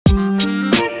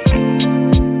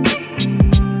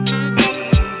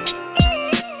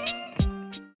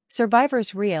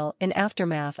Survivors reel in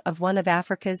aftermath of one of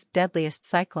Africa's deadliest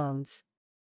cyclones.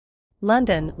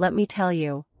 London, let me tell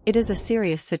you, it is a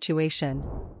serious situation.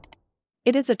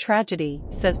 It is a tragedy,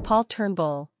 says Paul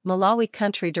Turnbull, Malawi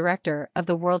Country Director of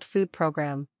the World Food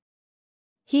Programme.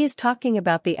 He is talking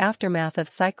about the aftermath of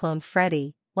Cyclone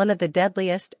Freddy, one of the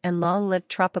deadliest and long-lived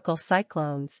tropical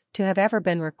cyclones to have ever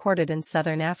been recorded in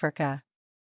southern Africa.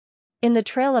 In the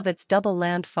trail of its double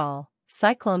landfall,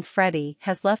 Cyclone Freddy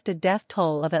has left a death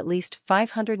toll of at least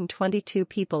 522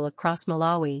 people across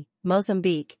Malawi,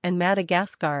 Mozambique and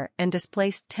Madagascar and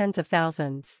displaced tens of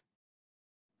thousands.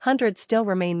 Hundreds still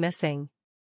remain missing.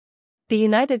 The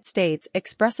United States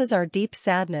expresses our deep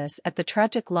sadness at the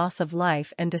tragic loss of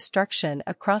life and destruction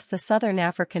across the southern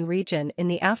African region in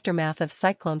the aftermath of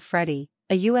Cyclone Freddy,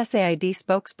 a USAID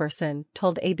spokesperson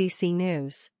told ABC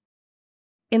News.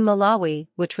 In Malawi,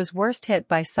 which was worst hit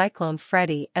by Cyclone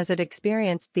Freddy as it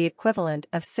experienced the equivalent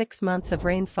of 6 months of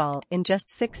rainfall in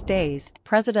just 6 days,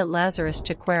 President Lazarus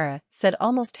Chakwera said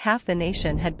almost half the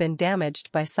nation had been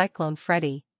damaged by Cyclone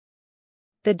Freddy.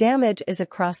 The damage is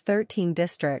across 13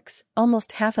 districts,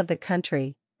 almost half of the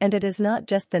country, and it is not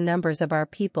just the numbers of our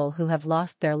people who have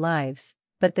lost their lives,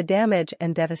 but the damage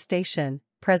and devastation,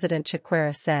 President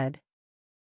Chakwera said.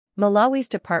 Malawi's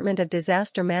Department of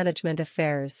Disaster Management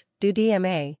Affairs,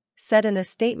 DDMA, said in a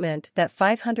statement that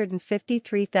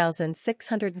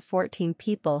 553,614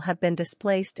 people have been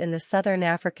displaced in the southern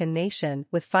African nation,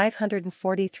 with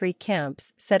 543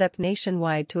 camps set up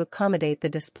nationwide to accommodate the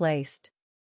displaced.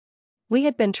 We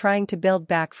had been trying to build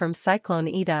back from Cyclone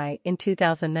Idai in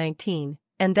 2019,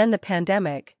 and then the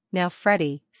pandemic, now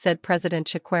Freddy, said President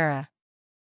Chakwera.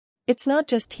 It's not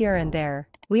just here and there,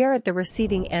 we are at the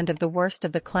receiving end of the worst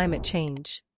of the climate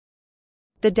change.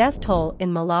 The death toll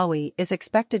in Malawi is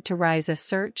expected to rise as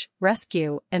search,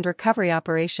 rescue, and recovery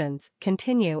operations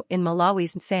continue in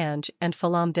Malawi's Nsanje and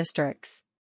Falam districts.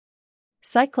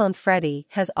 Cyclone Freddy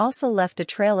has also left a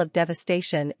trail of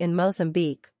devastation in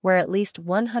Mozambique, where at least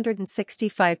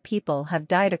 165 people have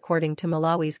died according to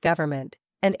Malawi's government,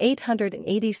 and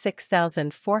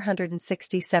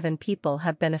 886,467 people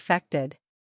have been affected.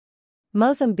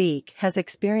 Mozambique has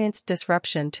experienced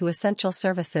disruption to essential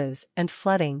services and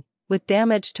flooding, with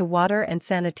damage to water and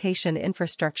sanitation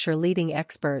infrastructure leading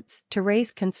experts to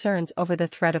raise concerns over the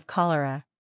threat of cholera.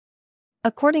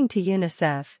 According to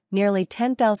UNICEF, nearly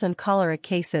 10,000 cholera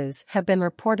cases have been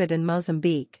reported in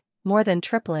Mozambique, more than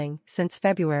tripling since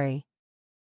February.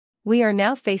 We are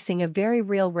now facing a very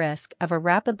real risk of a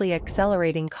rapidly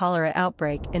accelerating cholera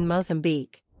outbreak in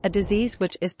Mozambique, a disease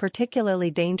which is particularly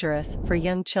dangerous for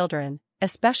young children,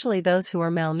 especially those who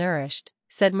are malnourished,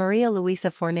 said Maria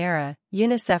Luisa Fornera,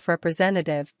 UNICEF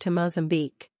representative to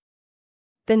Mozambique.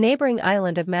 The neighboring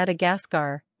island of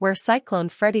Madagascar, where Cyclone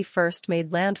Freddy first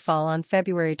made landfall on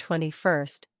February 21,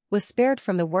 was spared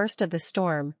from the worst of the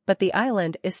storm, but the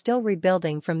island is still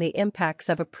rebuilding from the impacts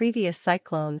of a previous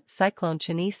cyclone, Cyclone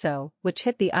Chiniso, which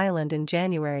hit the island in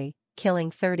January,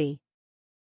 killing 30.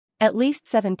 At least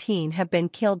 17 have been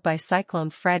killed by Cyclone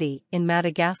Freddy in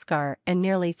Madagascar and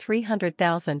nearly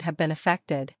 300,000 have been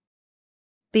affected.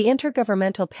 The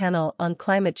Intergovernmental Panel on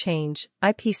Climate Change,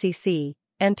 IPCC,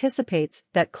 anticipates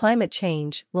that climate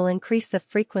change will increase the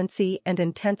frequency and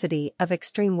intensity of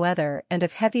extreme weather and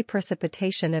of heavy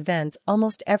precipitation events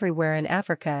almost everywhere in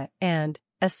Africa, and,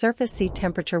 as surface sea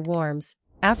temperature warms,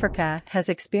 Africa has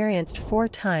experienced 4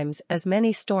 times as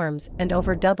many storms and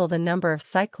over double the number of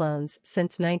cyclones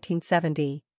since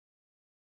 1970.